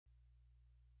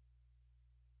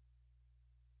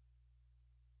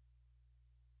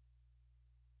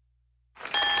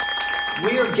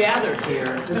We're gathered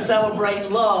here to celebrate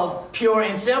love, pure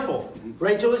and simple.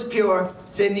 Rachel is pure,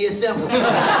 Sydney is simple. Hey,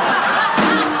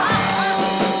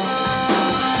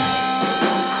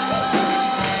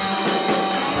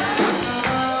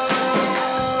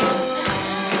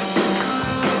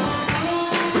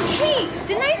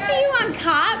 didn't I see you on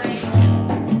Cops?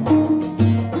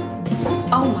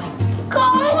 Oh my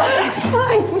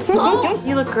God!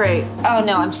 You look great. Oh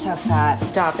no, I'm so fat.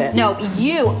 Stop it. No,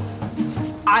 you.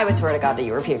 I would swear to God that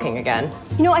you were puking again.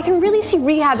 You know, I can really see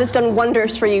rehab has done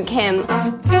wonders for you, Kim.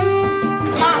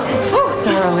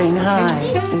 Darling, hi.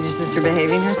 Is your sister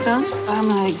behaving herself? I'm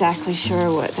not exactly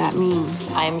sure what that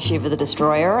means. I am Shiva the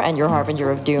Destroyer, and your harbinger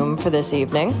of doom for this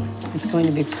evening. It's going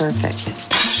to be perfect.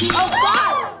 Oh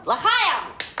God! Lahaya!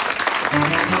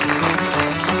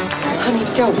 Honey,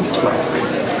 don't smoke.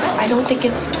 I don't think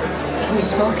it's... Can you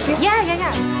smoke here? Yeah.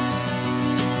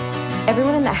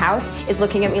 Everyone in the house is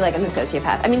looking at me like I'm a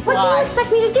sociopath. I mean, what do you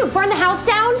expect me to do? Burn the house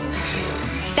down?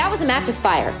 That was a mattress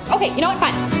fire. Okay, you know what?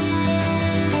 Fine.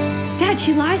 Dad,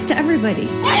 she lies to everybody.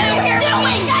 What are you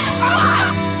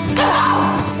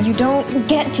doing? You don't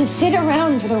get to sit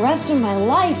around for the rest of my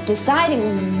life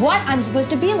deciding what I'm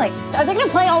supposed to be like. Are they gonna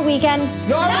play all weekend?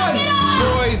 Knock it off!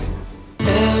 Boys!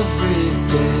 Every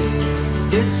day,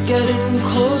 it's getting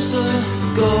closer,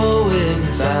 going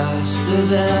faster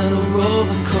than a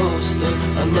roller coaster.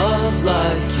 A love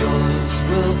like yours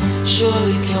will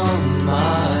surely come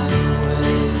my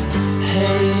way.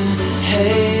 Hey,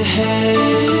 hey, hey.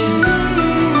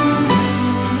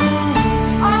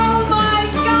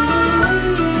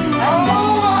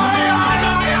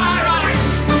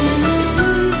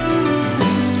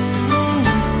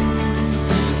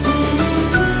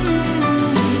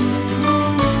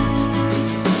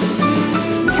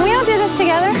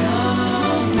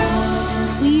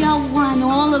 We are one,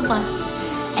 all of us.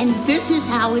 And this is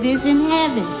how it is in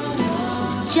heaven.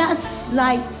 Just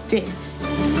like this.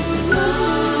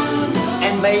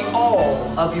 And may all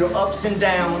of your ups and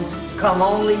downs come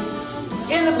only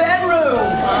in the bedroom.